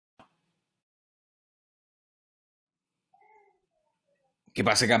¿Qué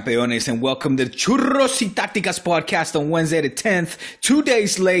pasa, campeones? And welcome to Churros y Tácticas Podcast on Wednesday the 10th. 2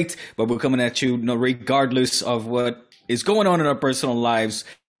 days late, but we're coming at you regardless of what is going on in our personal lives.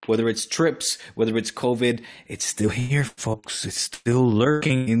 Whether it's trips, whether it's COVID, it's still here, folks. It's still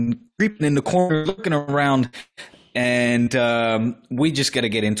lurking and creeping in the corner, looking around. And we just got to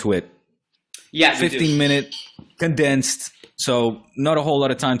get into it. Yeah, 15-minute condensed. So not a whole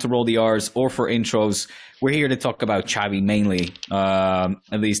lot of time to roll the R's or for intros. We're here to talk about Xavi mainly. At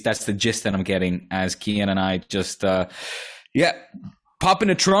least that's the gist that I'm getting as Kiyan and I just, pop in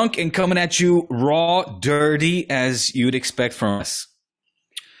the trunk and coming at you raw, dirty, as you'd expect from us.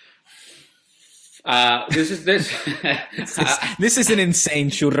 This is this is an insane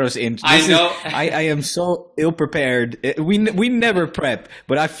churros intro. I know. I am so ill prepared. We never prep,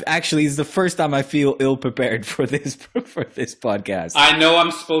 but it's the first time I feel ill prepared for this podcast. I know I'm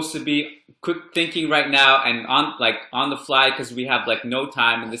supposed to be quick thinking right now and on the fly because we have no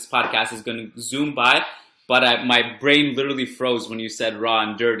time and this podcast is going to zoom by. But my brain literally froze when you said raw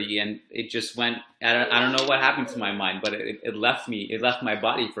and dirty, and it just went. I don't know what happened to my mind, but it left me. It left my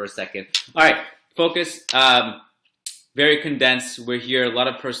body for a second. All right. Focus, very condensed. We're here. A lot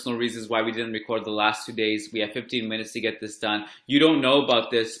of personal reasons why we didn't record the last 2 days. We have 15 minutes to get this done. You don't know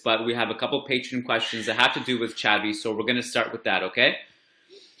about this, but we have a couple Patreon questions that have to do with Xavi. So we're going to start with that, okay?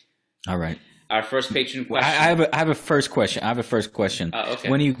 All right. Our first Patreon question. I have a first question. Okay.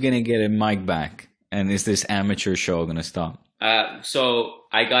 When are you going to get a mic back? And is this amateur show going to stop? So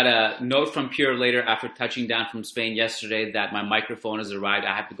I got a note from Pure Later after touching down from Spain yesterday that my microphone has arrived.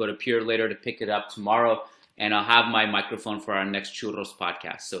 I have to go to Pure Later to pick it up tomorrow, and I'll have my microphone for our next Churros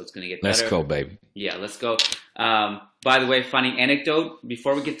podcast. So it's going to get better. Let's go, baby. Yeah, let's go. By the way, funny anecdote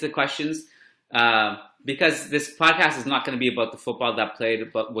before we get to the questions, because this podcast is not going to be about the football that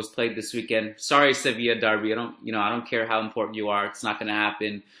was played this weekend. Sorry, Sevilla derby. I don't care how important you are. It's not going to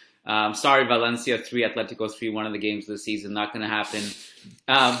happen. Sorry, Valencia 3, Atletico 3, one of the games of the season, not going to happen.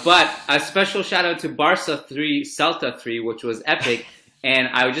 But a special shout out to Barca 3, Celta 3, which was epic. And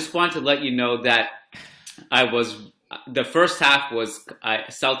I just want to let you know that the first half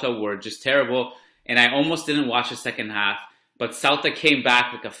Celta were just terrible. And I almost didn't watch the second half. But Celta came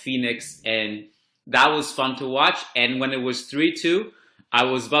back like a phoenix. And that was fun to watch. And when it was 3-2, I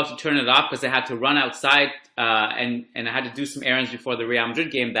was about to turn it off because I had to run outside and I had to do some errands before the Real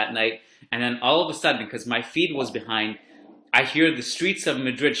Madrid game that night. And then all of a sudden, because my feed was behind, I hear the streets of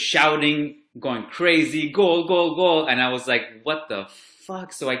Madrid shouting, going crazy, goal, goal, goal. And I was like, what the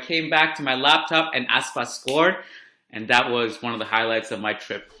fuck? So I came back to my laptop and Aspas scored. And that was one of the highlights of my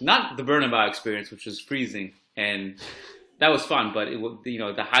trip. Not the Bernabeu experience, which was freezing. And that was fun. But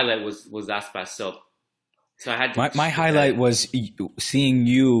the highlight was Aspas. So I had to my highlight was seeing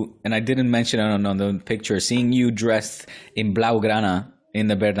you, and I didn't mention it on the picture, seeing you dressed in Blaugrana in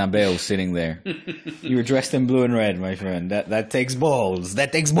the Bernabeu sitting there. You were dressed in blue and red, my friend. That takes balls.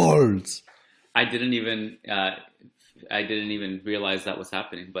 That takes balls. I didn't even realize that was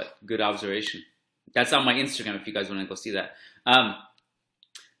happening, but good observation. That's on my Instagram if you guys want to go see that.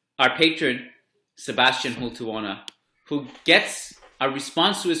 Our patron, Sebastian Hultuona, who gets a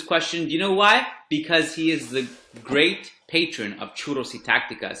response to his question. Do you know why? Because he is the great patron of Churros y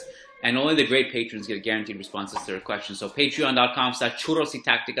Tácticas. And only the great patrons get guaranteed responses to their questions. So patreon.com/Churros y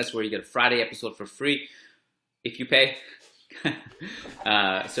Tácticas, where you get a Friday episode for free if you pay.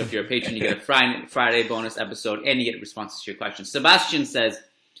 So if you're a patron, you get a Friday bonus episode and you get responses to your questions. Sebastian says,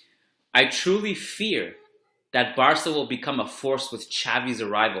 I truly fear that Barca will become a force with Xavi's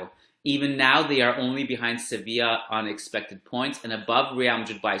arrival. Even now, they are only behind Sevilla on expected points and above Real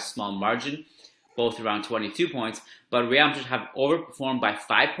Madrid by a small margin, both around 22 points. But Real Madrid have overperformed by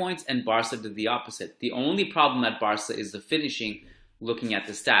 5 points and Barca did the opposite. The only problem at Barca is the finishing, looking at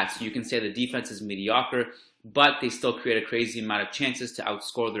the stats. You can say the defense is mediocre, but they still create a crazy amount of chances to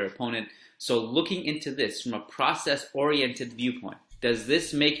outscore their opponent. So looking into this from a process-oriented viewpoint, does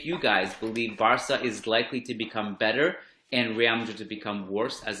this make you guys believe Barca is likely to become better and Real Madrid to become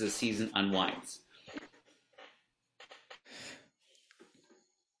worse as the season unwinds?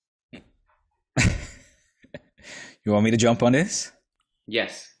 You want me to jump on this?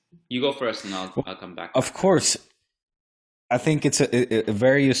 Yes. You go first and I'll come back. Of course. I think it's a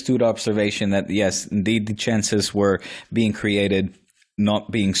very astute observation that, yes, indeed, the chances were being created,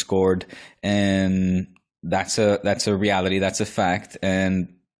 not being scored. And that's a reality. That's a fact.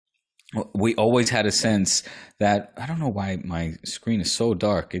 And we always had a sense that, I don't know why my screen is so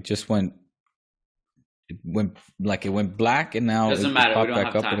dark. It just went black and now Doesn't it matter. popped We don't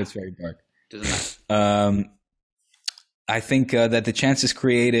back have up time. and it's very dark. Doesn't matter. I think that the chances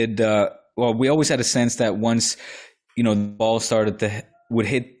created, we always had a sense that once, the ball started to would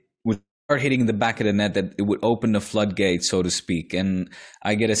start hitting the back of the net, that it would open the floodgate, so to speak. And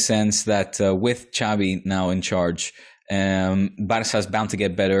I get a sense that with Xavi now in charge, Barca is bound to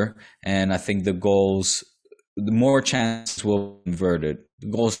get better, and I think the more chances will be converted. The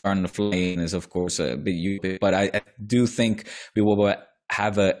goals are on the fly is, of course, a bit, but I do think we will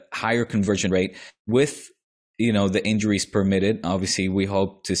have a higher conversion rate with, the injuries permitted. Obviously, we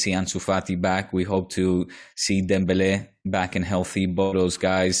hope to see Ansu Fati back. We hope to see Dembele back and healthy. Both those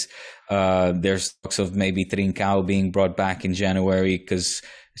guys. There's talks of maybe Trincao being brought back in January because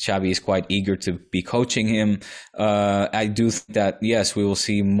Xavi is quite eager to be coaching him. I do think that, yes, we will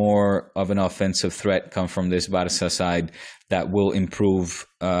see more of an offensive threat come from this Barca side that will improve,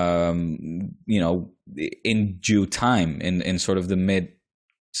 in due time, in sort of the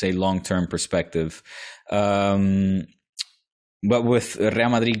long-term perspective. But with Real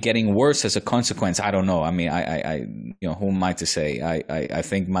Madrid getting worse as a consequence, I don't know. I mean, I who am I to say? I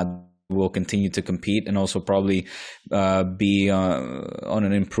think Madrid will continue to compete and also probably be on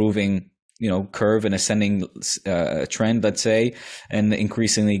an improving curve and ascending trend, let's say, and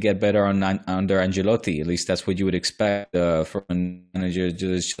increasingly get better under Ancelotti. At least that's what you would expect for a manager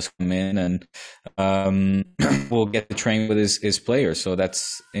to just come in and will get to train with his players. So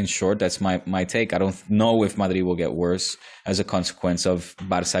that's, in short, that's my take. I don't know if Madrid will get worse as a consequence of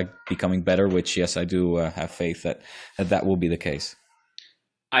Barca becoming better, which, yes, I do have faith that will be the case.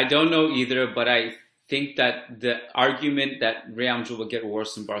 I don't know either, but I think that the argument that Real Madrid will get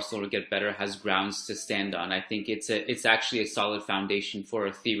worse and Barcelona will get better has grounds to stand on. I think it's actually a solid foundation for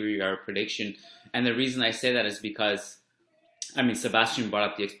a theory or a prediction. And the reason I say that is because, Sebastian brought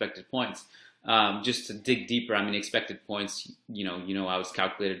up the expected points. Just to dig deeper, expected points, I was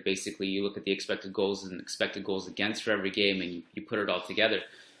calculated. Basically, you look at the expected goals and expected goals against for every game and you put it all together.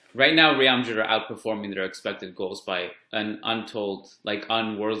 Right now, Real Madrid are outperforming their expected goals by an untold,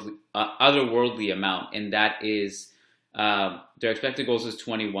 otherworldly amount. And that is, their expected goals is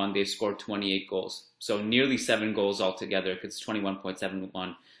 21. They've scored 28 goals. So nearly 7 goals altogether, because it's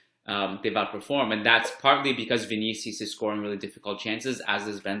 21.71. They've outperformed. And that's partly because Vinicius is scoring really difficult chances, as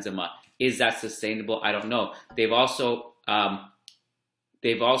is Benzema. Is that sustainable? I don't know. They've also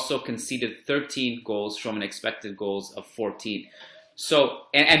conceded 13 goals from an expected goals of 14. So,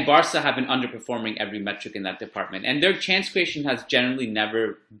 and Barca have been underperforming every metric in that department. And their chance creation has generally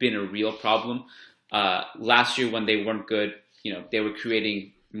never been a real problem. Last year when they weren't good, they were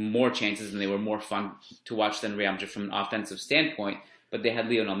creating more chances and they were more fun to watch than Real Madrid from an offensive standpoint, but they had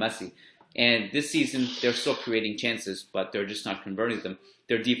Lionel Messi. And this season, they're still creating chances, but they're just not converting them.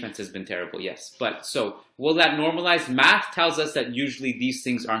 Their defense has been terrible, yes. But so will that normalize? Math tells us that usually these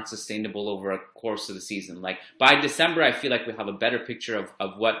things aren't sustainable over a course of the season. Like by December, I feel like we have a better picture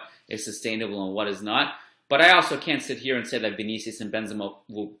of what is sustainable and what is not. But I also can't sit here and say that Vinicius and Benzema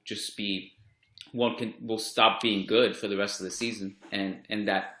will just be will stop being good for the rest of the season, and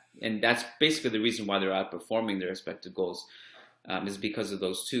that's basically the reason why they're outperforming their expected goals, is because of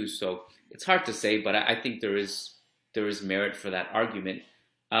those two. So it's hard to say, but I think there is merit for that argument.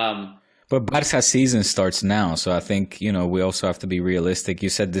 But Barca's season starts now, so I think we also have to be realistic. You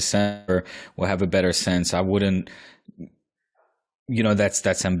said December we'll have a better sense. I wouldn't.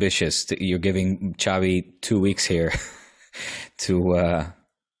 That's ambitious. You're giving Xavi 2 weeks here to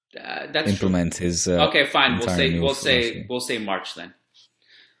implement true. His. Okay, fine. We'll say March then.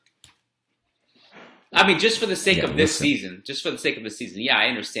 Just for the sake of this season. Just for the sake of the season. Yeah, I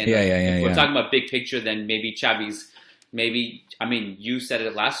understand. Yeah, that. If we're talking about big picture, then maybe Xavi's. You said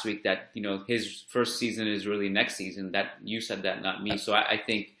it last week that, his first season is really next season. That you said that, not me. So I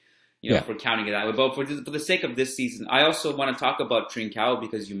think, if we're counting it that way. But for the sake of this season, I also want to talk about Trincao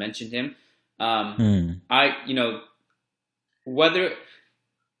because you mentioned him. I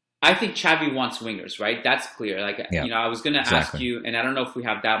think Xavi wants wingers, right? That's clear. I was going to ask you, and I don't know if we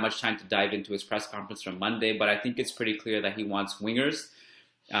have that much time to dive into his press conference from Monday, but I think it's pretty clear that he wants wingers.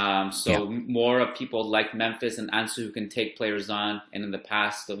 More of people like Memphis and Ansu who can take players on. And in the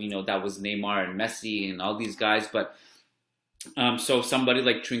past, that was Neymar and Messi and all these guys. But so somebody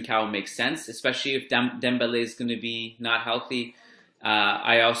like Trincao makes sense, especially if Dembele is going to be not healthy.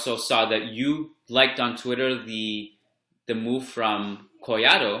 I also saw that you liked on Twitter the move from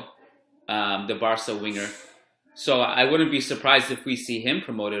Collado, the Barca winger. So I wouldn't be surprised if we see him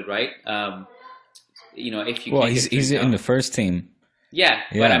promoted, right? If you he's in the first team. Yeah,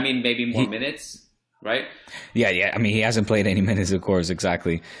 but maybe more minutes, right? Yeah. He hasn't played any minutes, of course,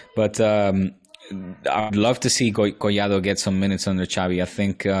 exactly. But I'd love to see Collado get some minutes under Xavi. I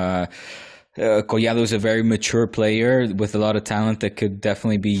think Collado is a very mature player with a lot of talent that could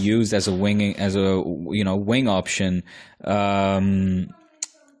definitely be used as a wing option.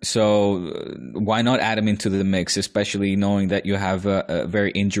 So why not add him into the mix, especially knowing that you have a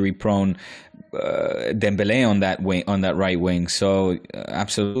very injury-prone Dembele on that wing, on that right wing. So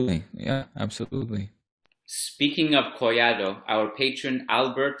absolutely, yeah, absolutely. Speaking of Collado, our patron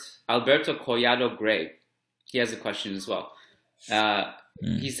Alberto Collado Gray, he has a question as well.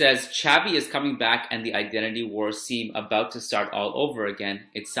 He says, Xavi is coming back and the identity wars seem about to start all over again.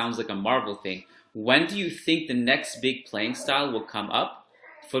 It sounds like a Marvel thing. When do you think the next big playing style will come up?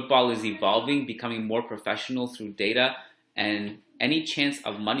 Football is evolving, becoming more professional through data, and any chance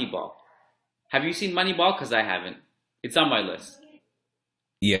of Moneyball. Have you seen Moneyball? Because I haven't. It's on my list.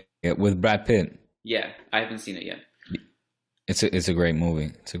 Yeah, with Brad Pitt. Yeah, I haven't seen it yet. It's a great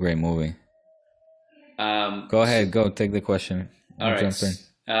movie. It's a great movie. Go ahead. Go take the question. All right.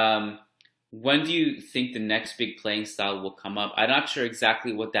 When do you think the next big playing style will come up? I'm not sure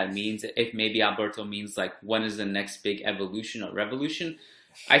exactly what that means. If maybe Alberto means like when is the next big evolution or revolution?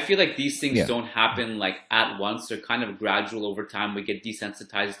 I feel like these things don't happen like at once. They're kind of gradual over time. We get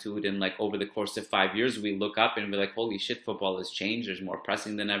desensitized to it, and like over the course of 5 years, we look up and we're like, holy shit, football has changed. There's more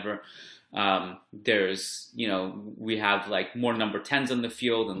pressing than ever. We have like more number 10s on the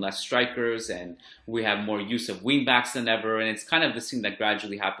field and less strikers, and we have more use of wing backs than ever. And it's kind of this thing that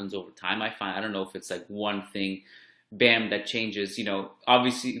gradually happens over time. I don't know if it's like one thing, bam, that changes.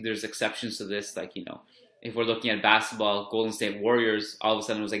 Obviously there's exceptions to this. Like, if we're looking at basketball, Golden State Warriors, all of a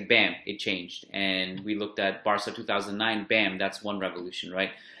sudden it was like, bam, it changed. And we looked at Barca 2009, bam, that's one revolution, right?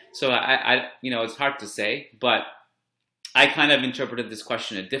 So it's hard to say, but I kind of interpreted this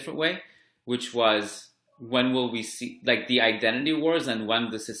question a different way, which was, when will we see like the identity wars and when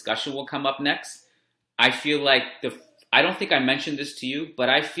this discussion will come up next? I feel like I don't think I mentioned this to you, but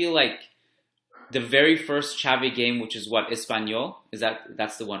I feel like the very first Xavi game, which is what, Espanyol,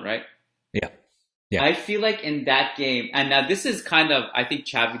 that's the one, right? Yeah. I feel like in that game, and now this is kind of, I think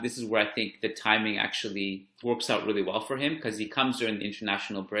Xavi, this is where I think the timing actually works out really well for him, because he comes during the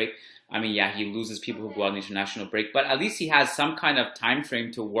international break. I mean, yeah, he loses people who go on the international break, but at least he has some kind of time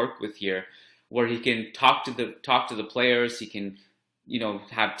frame to work with here, where he can talk to the players. He can,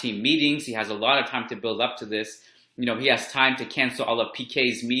 have team meetings. He has a lot of time to build up to this. He has time to cancel all of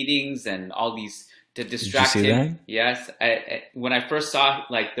Pique's meetings and all these to distract him. That? Yes, when I first saw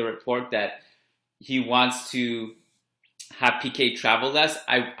like the report that he wants to have Pique travel less,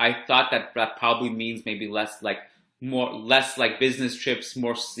 I thought that probably means maybe less like business trips,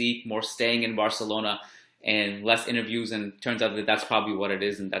 more sleep, more staying in Barcelona, and less interviews. And turns out that that's probably what it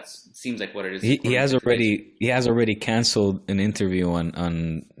is, and that seems like what it is. He has already canceled an interview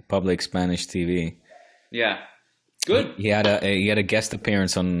on public Spanish TV. Yeah, good. He had a guest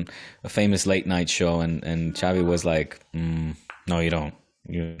appearance on a famous late night show, and Xavi was like, "No, you don't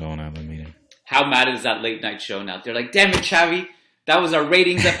have a meeting." How mad is that late night show now? They're like, damn it, Xavi, that was our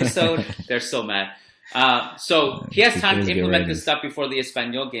ratings episode. They're so mad. So he has time to implement this stuff before the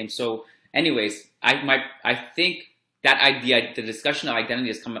Espanyol game. So anyways, I think that idea, the discussion of identity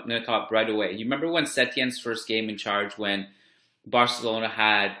is going to come up right away. You remember when Setien's first game in charge, when Barcelona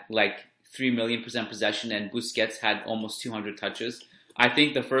had like 3 million % possession and Busquets had almost 200 touches? I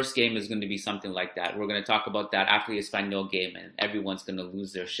think the first game is going to be something like that. We're going to talk about that after the Espanyol game, and everyone's going to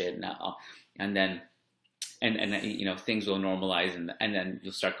lose their shit now. And then, things will normalize, and then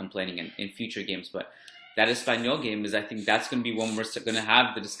you'll start complaining in future games. But that Espanyol game I think that's going to be when we're going to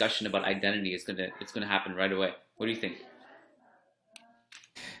have the discussion about identity. It's going to happen right away. What do you think?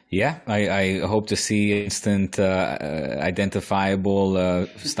 Yeah, I hope to see instant identifiable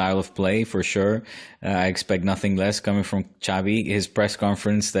style of play for sure. I expect nothing less coming from Xavi. His press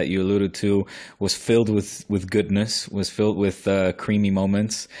conference that you alluded to was filled with goodness, was filled with creamy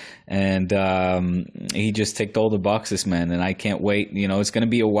moments. And he just ticked all the boxes, man. And I can't wait. It's going to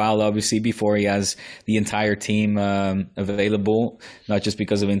be a while, obviously, before he has the entire team available, not just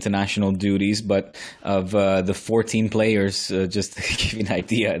because of international duties, but of the 14 players, just to give you an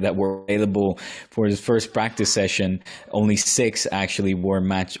idea, that were available for his first practice session. Only 6 actually were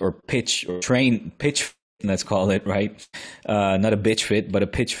match or pitch or pitch, let's call it, right? Not a bitch fit, but a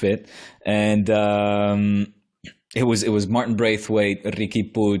pitch fit. And it was Martin Braithwaite, Ricky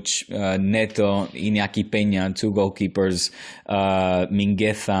Puig, Neto, Iñaki Peña, 2 goalkeepers,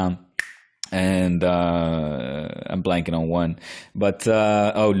 Mingueza, and I'm blanking on one, but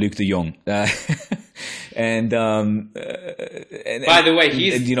Luc de Jong. And by the way,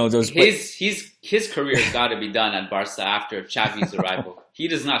 his career's got to be done at Barca after Xavi's arrival. He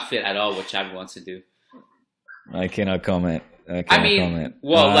does not fit at all what Xavi wants to do. I cannot comment.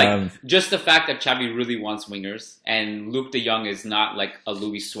 Just the fact that Xavi really wants wingers, and Luc de Jong is not like a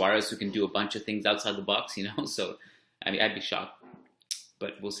Luis Suarez who can do a bunch of things outside the box, So, I'd be shocked.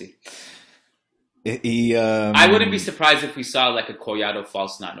 but we'll see. I wouldn't be surprised if we saw like a Collado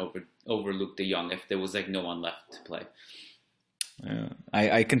false nine over Luke De Jong if there was like no one left to play.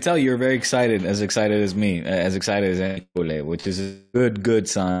 I can tell you're very excited as me, as excited as Nicole, which is a good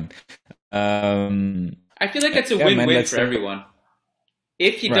sign. I feel like it's a win-win for everyone.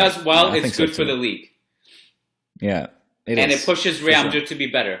 If he does well, it's good for the league. Yeah. It pushes Real Madrid to be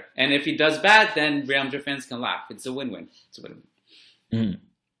better. And if he does bad, then Real Madrid fans can laugh. It's a win-win.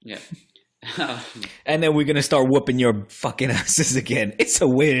 Yeah. And then we're going to start whooping your fucking asses again. It's a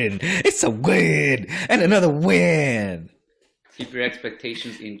win. It's a win. And another win. Keep your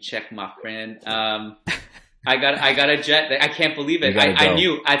expectations in check, my friend. I got a jet. I can't believe it. I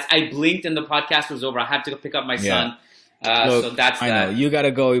knew. I blinked and the podcast was over. I had to go pick up my son. Look, so that's I know. You got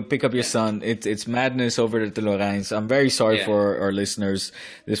to go pick up your son. It's madness over at the Lorijn. So I'm very sorry for our listeners.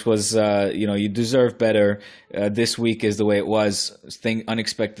 This was, you deserve better. This week is the way it was.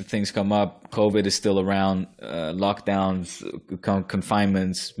 Unexpected things come up. COVID is still around. Lockdowns,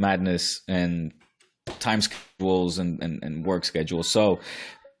 confinements, madness, and time schedules and work schedules. So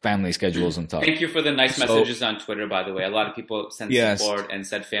family schedules and stuff. Thank you for the nice messages on Twitter, by the way. A lot of people sent support and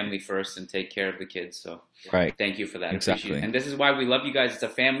said family first and take care of the kids. So thank you for that. Exactly. Appreciate it. And this is why we love you guys. It's a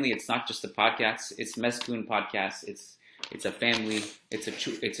family. It's not just a podcast. It's Mezcun podcast. It's a family. It's a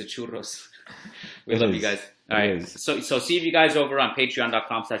churros. We love you guys. All right. So see you guys over on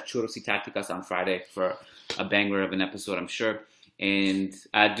patreon.com/Churros y Tácticas on Friday for a banger of an episode, I'm sure. And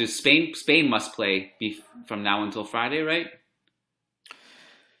Spain must play from now until Friday, right?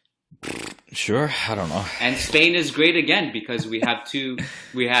 Sure, I don't know. And Spain is great again because we have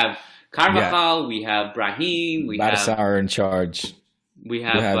Carvajal, we have Brahim, we Barca have are in charge. We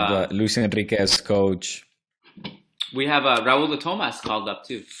have Luis Enrique as coach. We have Raul Thomas called up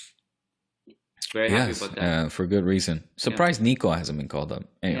too. Very happy about that. For good reason. Surprised Nico hasn't been called up.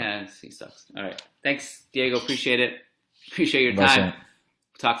 Anyway. Yeah, he sucks. All right. Thanks, Diego. Appreciate it. Appreciate your time.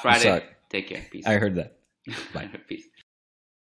 Talk Friday. Take care. Peace. I heard that. Bye. Peace.